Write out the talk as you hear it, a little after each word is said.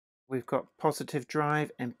We've got positive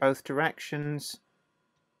drive in both directions,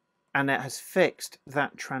 and it has fixed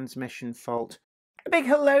that transmission fault. A big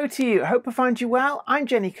hello to you. Hope I find you well. I'm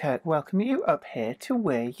Jenny Kirk, welcoming you up here to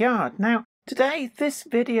Weir Yard. Now, today this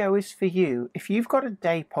video is for you if you've got a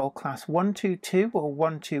Dapol Class 122 or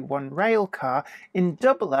 121 Railcar in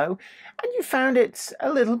 00 and you found it's a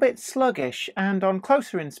little bit sluggish, and on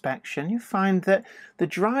closer inspection you find that the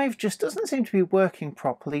drive just doesn't seem to be working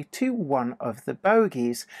properly to one of the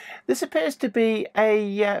bogies. This appears to be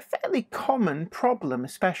a fairly common problem,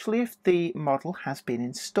 especially if the model has been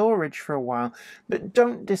in storage for a while. But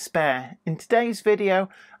don't despair. In today's video,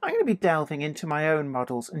 I'm going to be delving into my own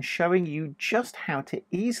models and showing you just how to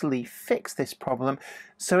easily fix this problem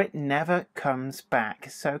so it never comes back.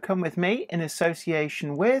 So come with me in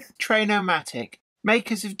association with Trainomatic,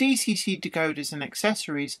 makers of DCT decoders and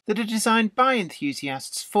accessories that are designed by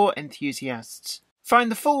enthusiasts for enthusiasts.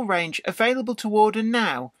 Find the full range available to order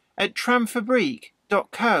now at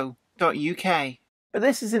tramfabrique.co.uk. But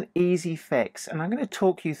this is an easy fix, and I'm going to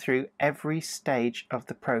talk you through every stage of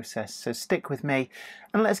the process, so stick with me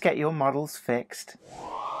and let's get your models fixed.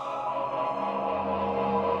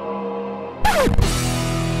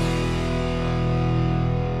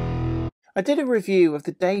 I did a review of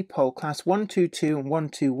the Dapol Class 122 and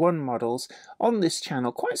 121 models on this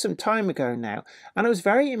channel quite some time ago now, and I was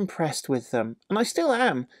very impressed with them, and I still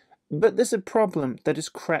am. But there's a problem that has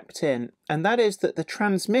crept in, and that is that the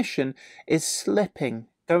transmission is slipping,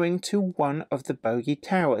 going to one of the bogie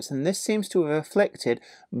towers, and this seems to have afflicted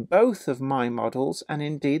both of my models and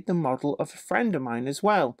indeed the model of a friend of mine as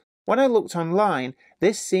well. When I looked online,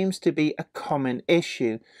 this seems to be a common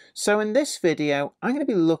issue. So in this video, I'm going to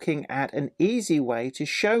be looking at an easy way to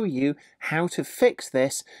show you how to fix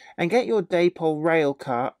this and get your Dapol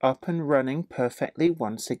Railcar up and running perfectly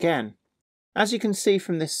once again. As you can see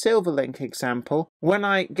from this Silverlink example, when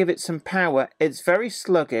I give it some power, it's very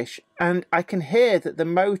sluggish, and I can hear that the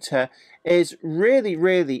motor is really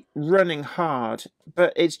running hard,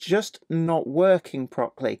 but it's just not working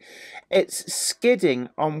properly. It's skidding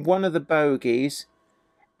on one of the bogies,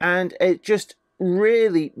 and it just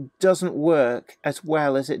really doesn't work as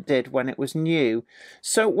well as it did when it was new.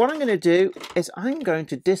 So what I'm going to do is I'm going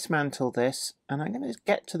to dismantle this, and I'm going to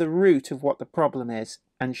get to the root of what the problem is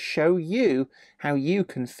and show you how you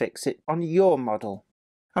can fix it on your model.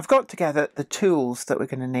 I've got together the tools that we're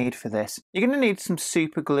going to need for this. You're going to need some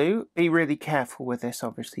super glue. Be really careful with this,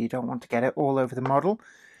 obviously you don't want to get it all over the model.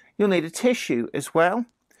 You'll need a tissue as well.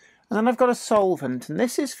 And then I've got a solvent, and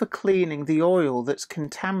this is for cleaning the oil that's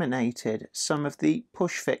contaminated some of the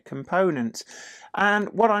push-fit components. And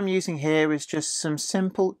what I'm using here is just some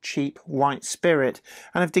simple, cheap white spirit,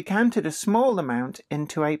 and I've decanted a small amount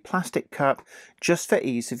into a plastic cup just for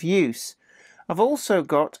ease of use. I've also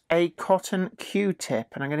got a cotton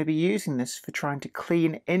Q-tip, and I'm going to be using this for trying to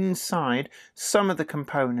clean inside some of the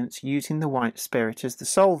components using the white spirit as the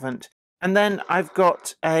solvent. And then I've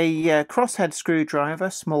got a crosshead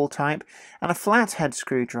screwdriver, small type, and a flathead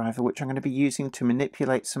screwdriver, which I'm going to be using to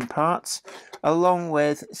manipulate some parts, along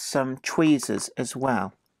with some tweezers as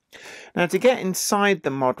well. Now, to get inside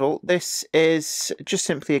the model, this is just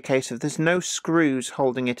simply a case of there's no screws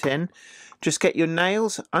holding it in. Just get your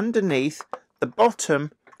nails underneath the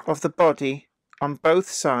bottom of the body on both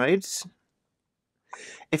sides.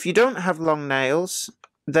 If you don't have long nails,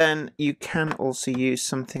 then you can also use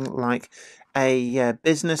something like a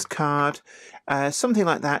business card, something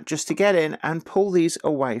like that, just to get in and pull these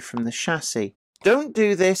away from the chassis. Don't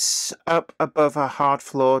do this up above a hard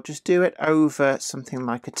floor, just do it over something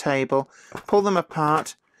like a table. Pull them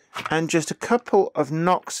apart, and just a couple of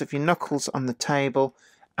knocks of your knuckles on the table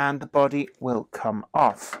and the body will come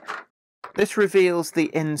off. This reveals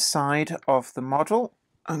the inside of the model.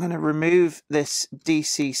 I'm going to remove this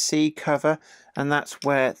DCC cover, and that's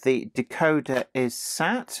where the decoder is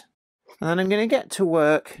sat. And then I'm going to get to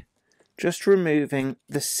work just removing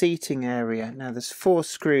the seating area. Now there's 4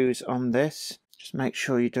 screws on this. Just make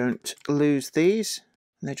sure you don't lose these.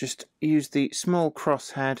 And they just use the small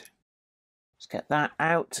crosshead. Let's get that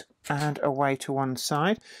out and away to one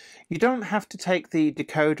side. You don't have to take the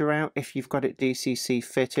decoder out if you've got it DCC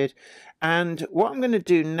fitted. And what I'm going to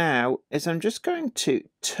do now is I'm just going to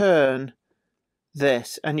turn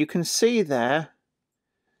this, and you can see there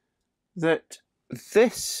that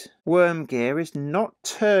this worm gear is not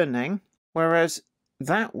turning, whereas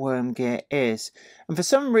that worm gear is. And for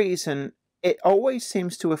some reason, it always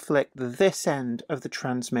seems to afflict this end of the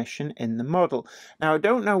transmission in the model. Now, I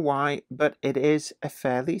don't know why, but it is a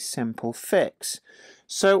fairly simple fix.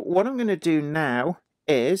 So what I'm going to do now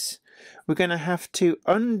is we're going to have to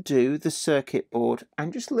undo the circuit board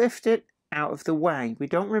and just lift it out of the way. We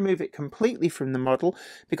don't remove it completely from the model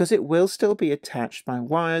because it will still be attached by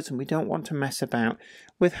wires, and we don't want to mess about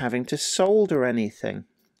with having to solder anything.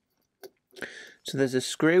 So there's a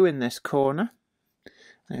screw in this corner.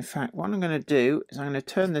 And in fact, what I'm going to do is I'm going to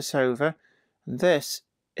turn this over, and this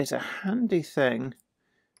is a handy thing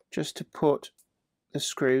just to put the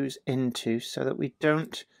screws into so that we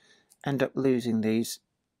don't end up losing these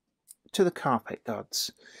to the carpet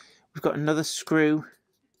gods. We've got another screw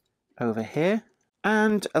over here,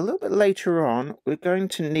 and a little bit later on we're going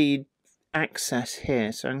to need access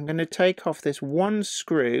here, so I'm going to take off this one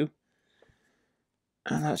screw,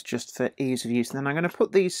 and that's just for ease of use. And then I'm going to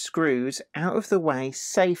put these screws out of the way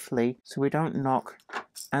safely so we don't knock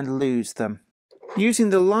and lose them. Using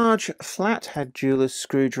the large flathead jeweler's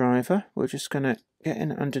screwdriver, we're just going to get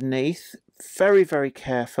in underneath very, very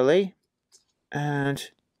carefully, and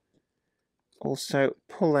also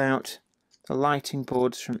pull out the lighting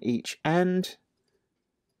boards from each end,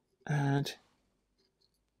 and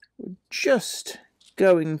we're just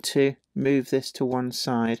going to move this to one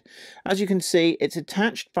side. As you can see, it's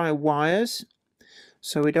attached by wires,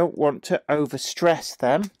 so we don't want to overstress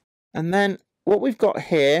them. And then what we've got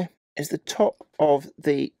here is the top of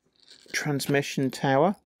the transmission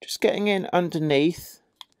tower. Just getting in underneath,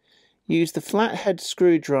 use the flathead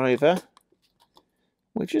screwdriver.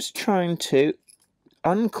 We're just trying to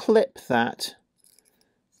unclip that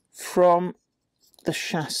from the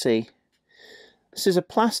chassis. This is a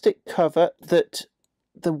plastic cover that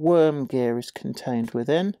the worm gear is contained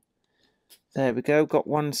within. There we go, got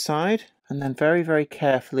one side, and then very, very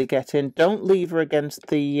carefully get in. Don't lever against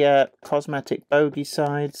the cosmetic bogey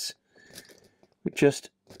sides. We're just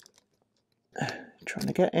trying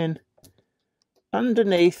to get in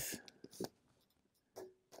underneath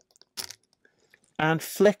and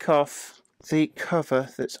flick off the cover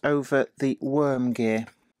that's over the worm gear.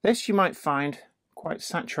 This you might find quite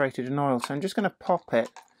saturated in oil, so I'm just going to pop it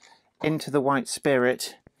into the white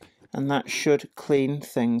spirit, and that should clean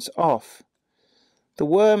things off. The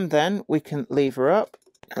worm then we can lever up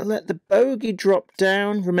and let the bogey drop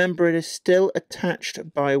down. Remember, it is still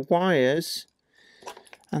attached by wires,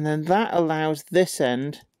 and then that allows this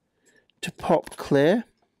end to pop clear,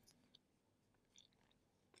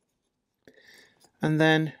 and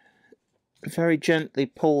then very gently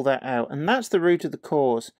pull that out, and that's the root of the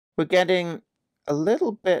cause. We're getting a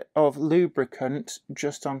little bit of lubricant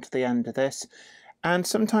just onto the end of this, and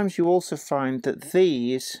sometimes you also find that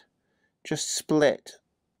these just split,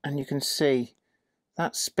 and you can see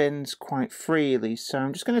that spins quite freely. So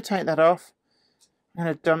I'm just going to take that off. I'm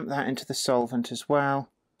going to dump that into the solvent as well,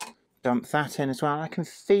 dump that in as well. I can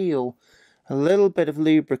feel a little bit of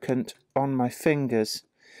lubricant on my fingers.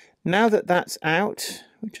 Now that that's out,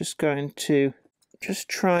 we're just going to just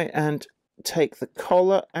try and take the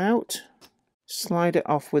collar out, slide it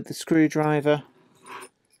off with the screwdriver.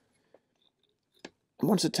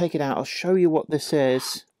 Once I take it out, I'll show you what this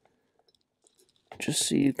is, just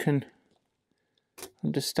so you can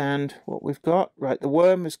understand what we've got. Right, the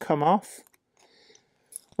worm has come off.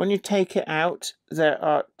 When you take it out, there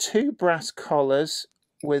are two brass collars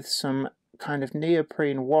with some kind of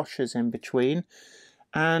neoprene washers in between,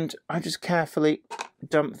 and I just carefully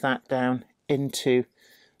dump that down into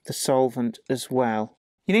the solvent as well.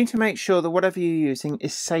 You need to make sure that whatever you're using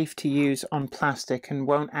is safe to use on plastic and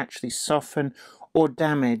won't actually soften or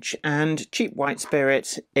damage, and cheap white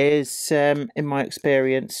spirit is, in my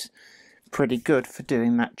experience, pretty good for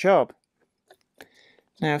doing that job.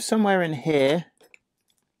 Now somewhere in here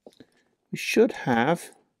we should have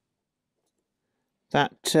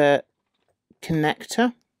that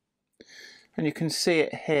connector, and you can see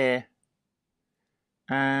it here,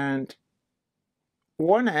 and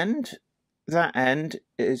one end, that end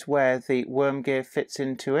is where the worm gear fits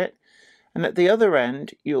into it, and at the other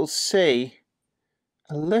end you'll see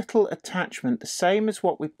a little attachment, the same as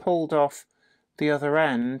what we pulled off the other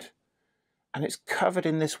end, and it's covered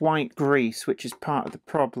in this white grease, which is part of the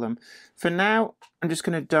problem. For now, I'm just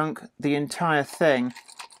going to dunk the entire thing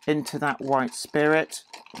into that white spirit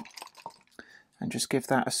and just give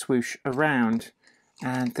that a swoosh around,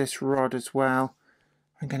 and this rod as well.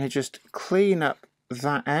 I'm going to just clean up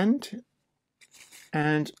that end,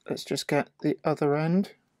 and let's just get the other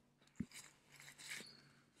end.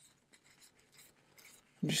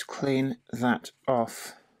 Just clean that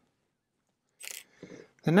off.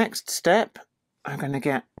 The next step, I'm going to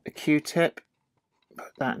get a Q-tip,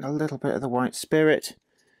 put that in a little bit of the white spirit,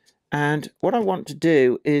 and what I want to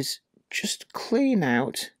do is just clean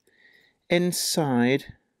out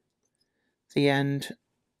inside the end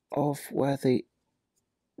of where the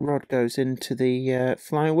rod goes into the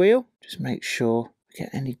flywheel. Just make sure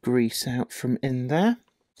Get any grease out from in there.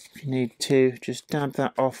 If you need to, just dab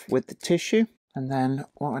that off with the tissue. And then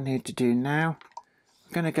what I need to do now,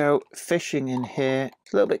 I'm going to go fishing in here.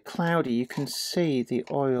 It's a little bit cloudy. You can see the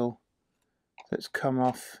oil that's come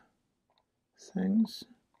off things.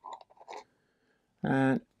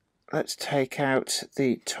 And let's take out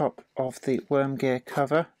the top of the worm gear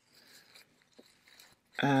cover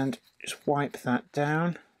and just wipe that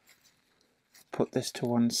down. Put this to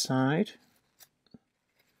one side.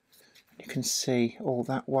 You can see all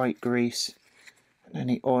that white grease and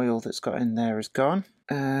any oil that's got in there is gone.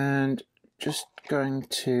 And just going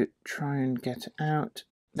to try and get out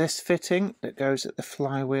this fitting that goes at the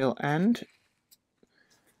flywheel end.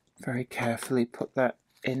 Very carefully put that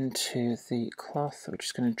into the cloth. We're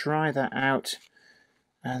just going to dry that out,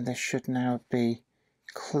 and this should now be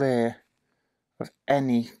clear of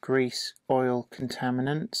any grease, oil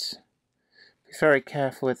contaminants. Be very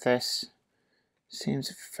careful with this.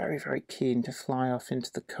 Seems very, very keen to fly off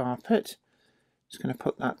into the carpet. Just going to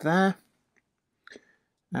put that there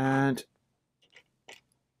and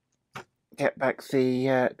get back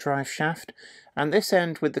the drive shaft. And this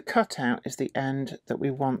end with the cutout is the end that we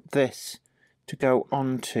want this to go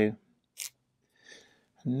onto.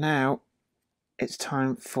 And now it's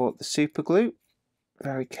time for the super glue.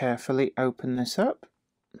 Very carefully open this up.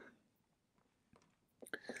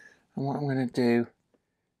 And what I'm going to do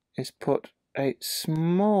is put a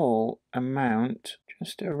small amount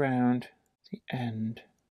just around the end.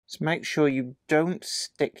 So make sure you don't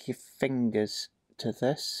stick your fingers to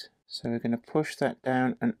this. So we're going to push that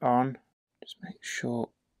down and on. Just make sure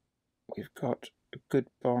we've got a good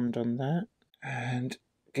bond on there and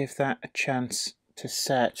give that a chance to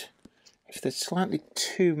set. If there's slightly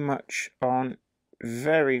too much on,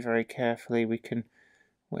 very, very carefully we can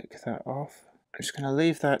wick that off. I'm just going to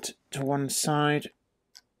leave that to one side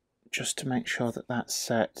just to make sure that that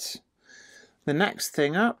sets. The next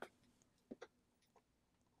thing up,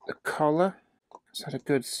 the collar. It's had a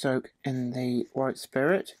good soak in the white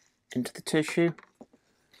spirit into the tissue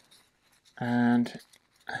and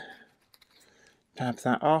dab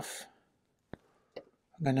that off.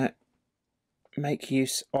 I'm going to make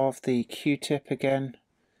use of the Q-tip again,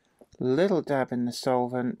 little dab in the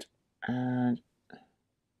solvent and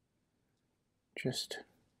just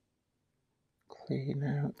clean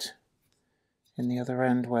out in the other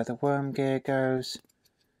end where the worm gear goes.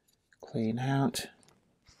 Clean out.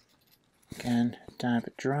 Again, dab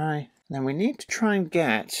it dry. And then we need to try and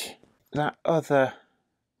get that other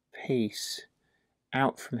piece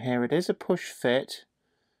out from here. It is a push fit,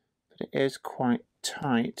 but it is quite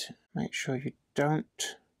tight. Make sure you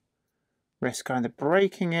don't risk either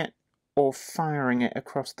breaking it or firing it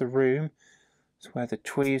across the room. That's where the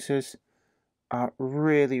tweezers are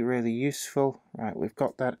really, really useful. Right, we've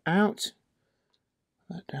got that out.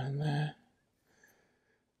 That down there.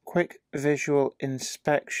 Quick visual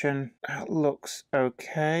inspection. That looks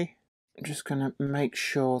okay. I'm just going to make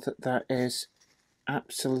sure that that is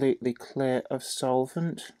absolutely clear of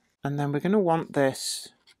solvent. And then we're going to want this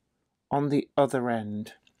on the other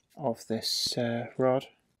end of this rod.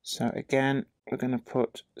 So again, we're going to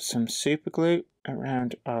put some super glue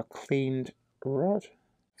around our cleaned rod.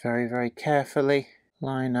 Very, very carefully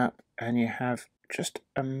line up, and you have just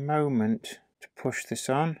a moment to push this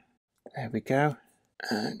on. There we go.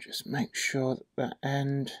 And just make sure that that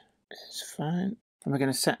end is fine. And we're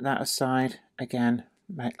going to set that aside again,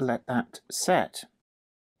 let that set.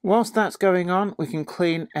 Whilst that's going on, we can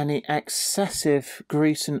clean any excessive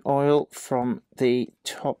grease and oil from the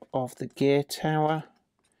top of the gear tower.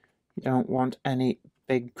 You don't want any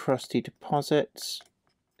big crusty deposits.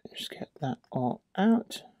 Just get that all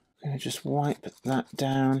out. I'm going to just wipe that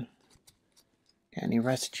down, get any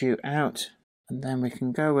residue out, and then we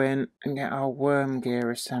can go in and get our worm gear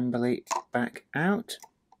assembly back out.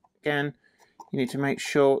 Again, you need to make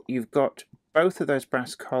sure you've got both of those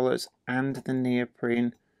brass collars and the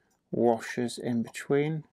neoprene washers in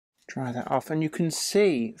between. Dry that off, and you can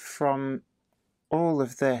see from all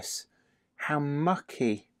of this how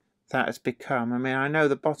mucky that has become. I mean, I know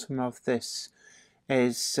the bottom of this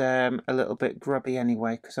is a little bit grubby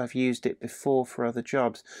anyway because I've used it before for other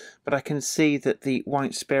jobs, but I can see that the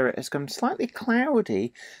white spirit has gone slightly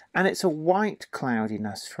cloudy, and it's a white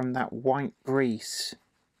cloudiness from that white grease.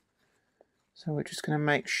 So we're just going to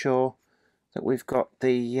make sure that we've got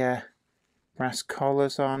the brass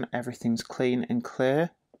collars on, everything's clean and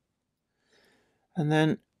clear, and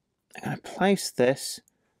then I'm going to place this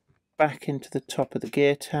back into the top of the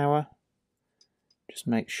gear tower. Just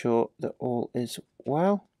make sure that all is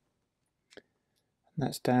well. And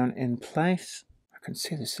that's down in place. I can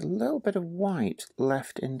see there's a little bit of white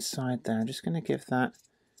left inside there. I'm just going to give that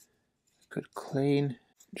a good clean.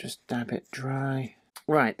 Just dab it dry.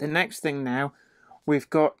 Right, the next thing now, we've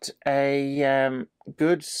got a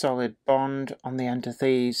good solid bond on the end of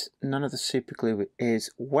these. None of the super glue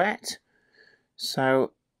is wet.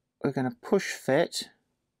 So we're going to push fit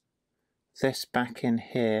this back in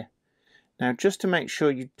here. Now, just to make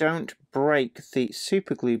sure you don't break the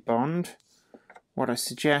super glue bond, what I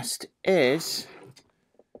suggest is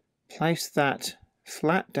place that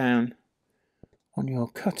flat down on your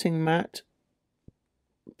cutting mat,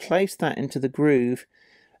 place that into the groove,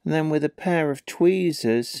 and then with a pair of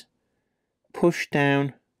tweezers push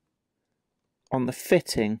down on the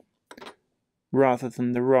fitting rather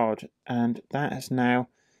than the rod, and that has now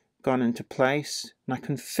gone into place, and I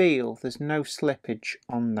can feel there's no slippage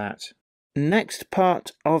on that. Next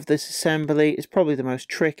part of this assembly is probably the most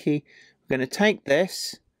tricky. We're going to take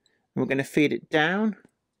this and we're going to feed it down,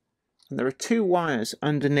 and there are two wires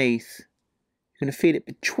underneath. You're going to feed it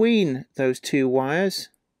between those two wires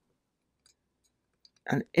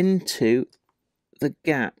and into the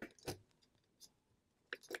gap,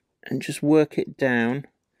 and just work it down.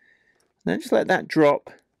 Then just let that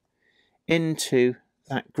drop into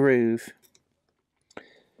that groove.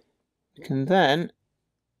 You can then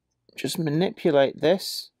just manipulate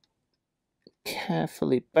this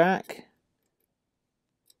carefully back.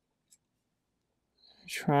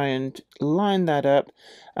 Try and line that up,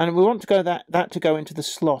 and we want to go that to go into the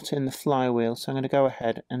slot in the flywheel. So I'm going to go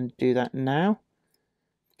ahead and do that now.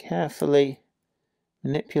 Carefully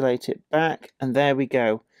manipulate it back, and there we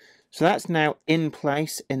go. So that's now in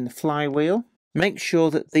place in the flywheel. Make sure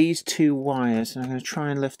that these two wires, and I'm going to try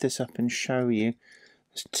and lift this up and show you,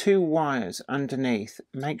 there's two wires underneath.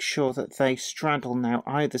 Make sure that they straddle now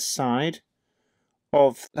either side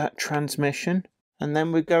of that transmission, and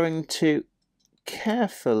then we're going to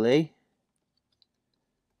carefully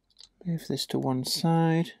move this to one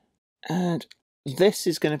side, and this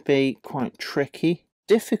is going to be quite tricky,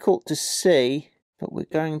 difficult to see, but we're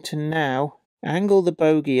going to now angle the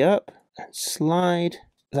bogie up and slide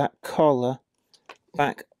that collar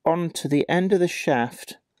back onto the end of the shaft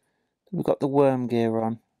that we've got the worm gear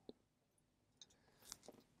on.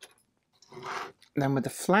 Then with the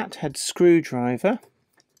flathead screwdriver,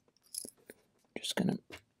 just going to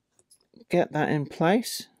get that in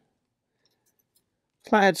place.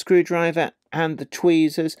 Flathead screwdriver and the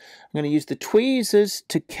tweezers. I'm going to use the tweezers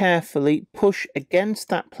to carefully push against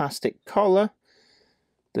that plastic collar,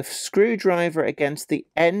 the screwdriver against the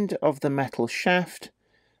end of the metal shaft,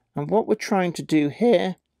 and what we're trying to do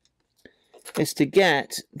here is to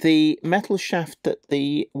get the metal shaft that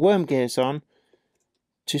the worm gear's on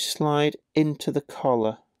to slide into the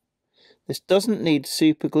collar. This doesn't need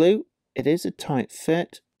super glue, it is a tight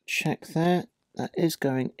fit. Check there, that is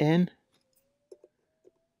going in.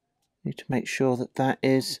 Need to make sure that that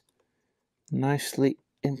is nicely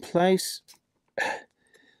in place. I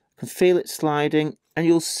can feel it sliding, and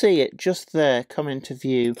you'll see it just there come into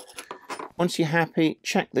view. Once you're happy,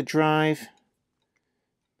 check the drive,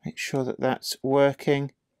 make sure that that's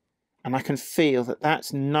working, and I can feel that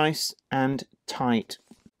that's nice and tight.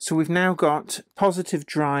 So we've now got positive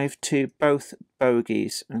drive to both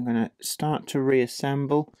bogies. I'm going to start to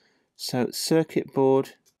reassemble. So circuit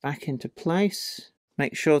board back into place.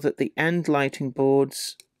 Make sure that the end lighting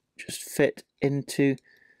boards just fit into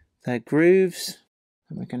their grooves.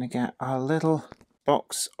 And we're going to get our little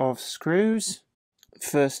box of screws.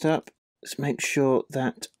 First up, let's make sure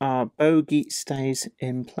that our bogie stays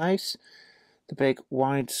in place. The big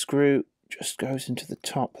wide screw just goes into the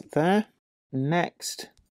top there. Next,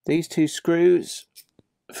 these two screws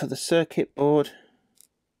for the circuit board,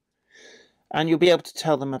 and you'll be able to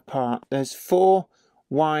tell them apart. There's 4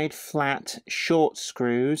 wide, flat, short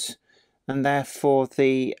screws, and therefore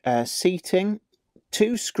the seating.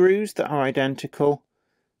 2 screws that are identical.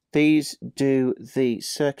 These do the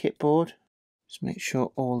circuit board. Just make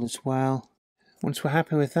sure all is well. Once we're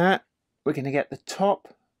happy with that, we're going to get the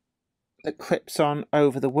top that clips on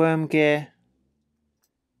over the worm gear.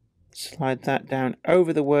 Slide that down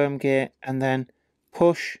over the worm gear and then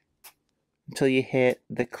push until you hear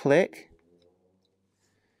the click.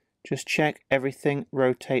 Just check everything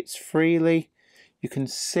rotates freely. You can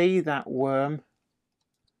see that worm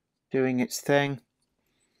doing its thing.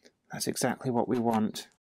 That's exactly what we want.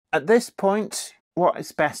 At this point, what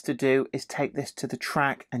is best to do is take this to the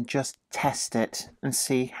track and just test it and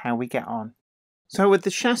see how we get on. So with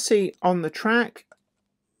the chassis on the track,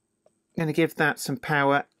 I'm going to give that some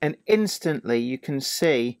power, and instantly you can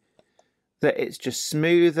see that it's just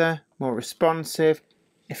smoother, more responsive.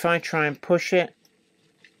 If I try and push it,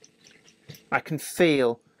 I can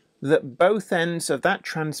feel that both ends of that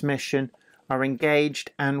transmission are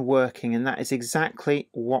engaged and working, and that is exactly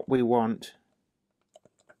what we want.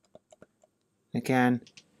 Again,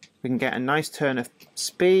 we can get a nice turn of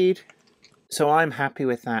speed, so I'm happy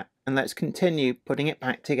with that. And let's continue putting it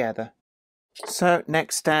back together. So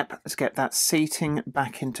next step, let's get that seating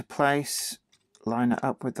back into place. Line it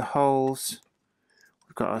up with the holes.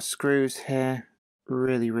 We've got our screws here.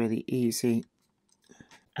 Really easy.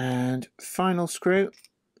 And final screw.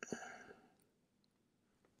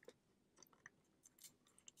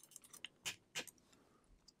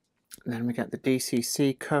 Then we get the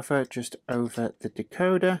DCC cover just over the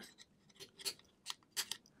decoder.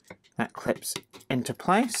 That clips into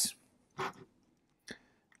place.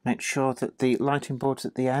 Make sure that the lighting boards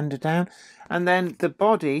at the end are down. And then the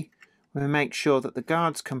body, we'll make sure that the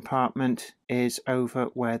guards compartment is over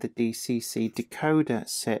where the DCC decoder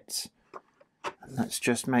sits. And let's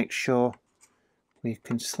just make sure we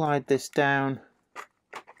can slide this down.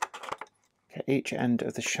 Get each end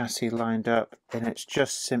of the chassis lined up, and it's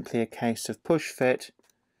just simply a case of push fit.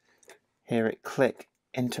 Here it click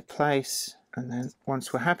into place, and then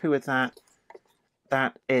once we're happy with that,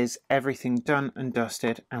 that is everything done and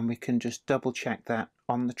dusted, and we can just double check that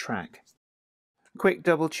on the track. Quick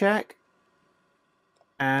double check,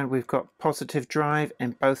 and we've got positive drive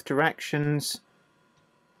in both directions,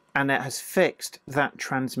 and it has fixed that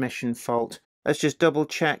transmission fault. Let's just double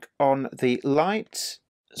check on the lights.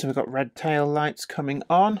 So we've got red tail lights coming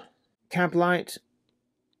on, cab light,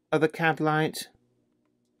 other cab light,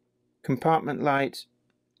 compartment light,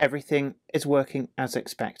 everything is working as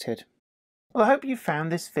expected. Well, I hope you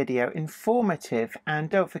found this video informative, and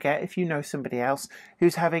don't forget, if you know somebody else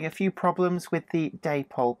who's having a few problems with the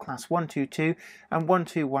Dapol Class 122 and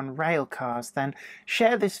 121 rail cars, then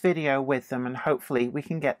share this video with them and hopefully we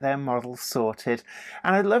can get their models sorted.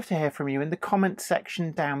 And I'd love to hear from you in the comment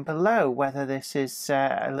section down below, whether this is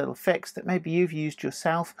a little fix that maybe you've used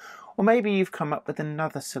yourself, or maybe you've come up with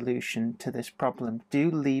another solution to this problem. Do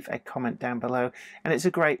leave a comment down below, and it's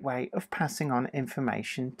a great way of passing on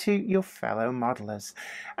information to your fellow modelers.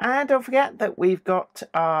 And don't forget that we've got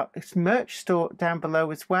our merch store down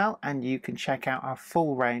below as well, and you can check out our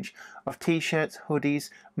full range of t-shirts, hoodies,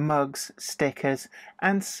 mugs, stickers,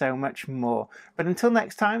 and so much more. But until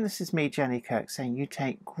next time, this is me, Jenny Kirk, saying you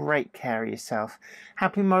take great care of yourself.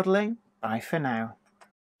 Happy modelling. Bye for now.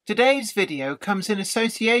 Today's video comes in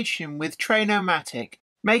association with Trainomatic,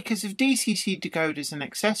 makers of DCT decoders and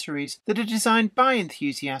accessories that are designed by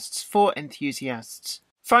enthusiasts for enthusiasts.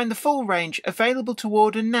 Find the full range available to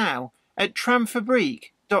order now at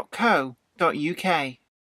tramfabrique.co.uk.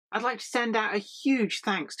 I'd like to send out a huge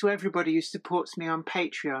thanks to everybody who supports me on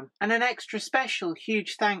Patreon, and an extra special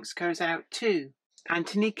huge thanks goes out to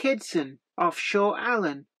Anthony Kidson, Offshore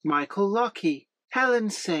Allen, Michael Lockie, Helen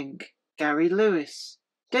Sink, Gary Lewis,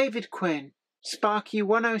 David Quinn,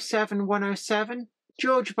 Sparky107107,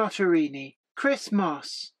 George Botterini, Chris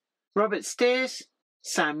Moss, Robert Steers,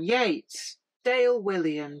 Sam Yates, Dale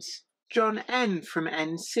Williams, John N from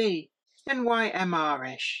NC,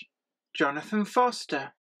 NYMRish, Jonathan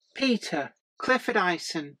Foster, Peter, Clifford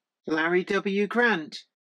Ison, Larry W. Grant,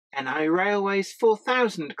 NI Railways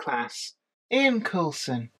 4000 class, Ian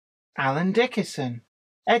Coulson, Alan Dickerson,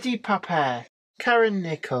 Eddie Popper, Karen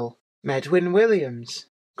Nichol, Medwin Williams,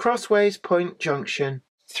 Crossways Point Junction,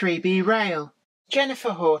 3B Rail,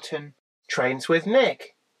 Jennifer Horton, Trains with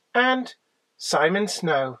Nick, and Simon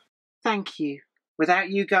Snow. Thank you. Without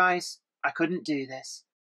you guys, I couldn't do this.